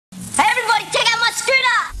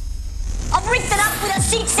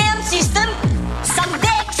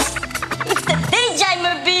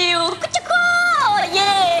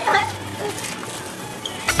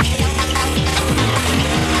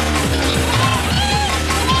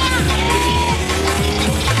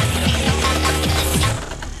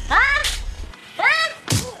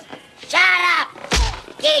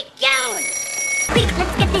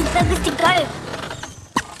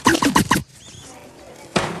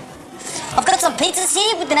pizzas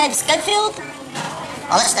here with the name Schofield?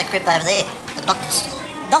 Oh, that's that crib over there. The doctors.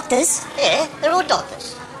 Doctors? Yeah, they're all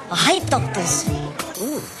doctors. I hate doctors.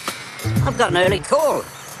 Ooh, I've got an early call.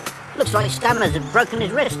 Looks like Stammers has broken his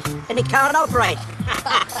wrist and he can't operate.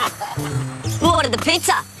 We ordered the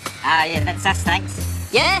pizza. Ah, yeah, that's us, thanks.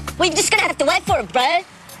 Yeah? We're just gonna have to wait for it, bro.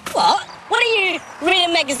 What? What are you, reading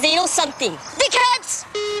a magazine or something? Dickheads!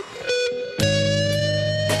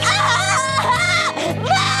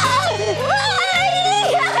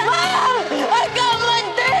 I got my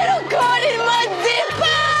doodle caught in my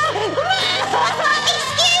zipper!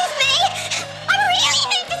 Excuse me! I really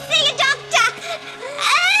need to see a doctor!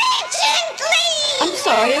 Urgently! I'm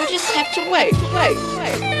sorry, you'll just have to wait. Please!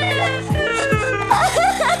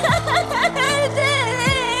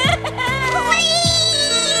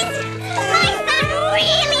 My son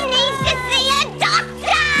really needs to see a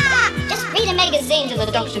doctor! Just read a magazine till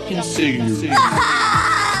the doctor can see you.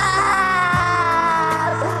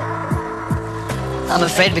 I'm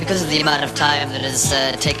afraid because of the amount of time that has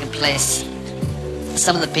taken place,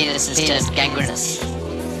 some of the penis is just gangrenous.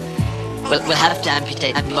 We'll have to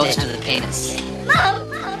amputate most of the penis. Mom!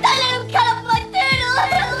 Don't let him cut off my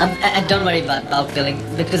doodle! And don't worry about bulk billing,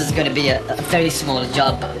 because it's going to be a very small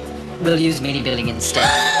job. We'll use mini billing instead.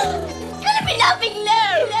 It's gonna be nothing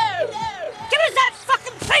new! Give us that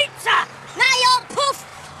fucking pizza! Now you old poof!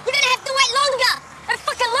 You're gonna have to wait longer! And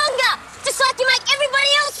fucking longer! Just like you make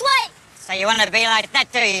everybody else wait! So you want to be like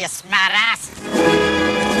that, do you smart ass?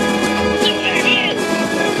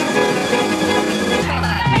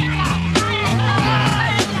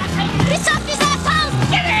 Piss off, this asshole!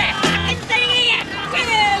 Give me a fucking thing here! Give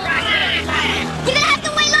me You're gonna have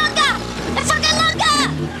to wait longer! And fucking longer!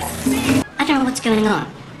 I don't know what's going on.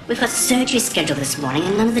 We've got surgery scheduled this morning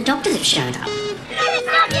and none of the doctors have shown up.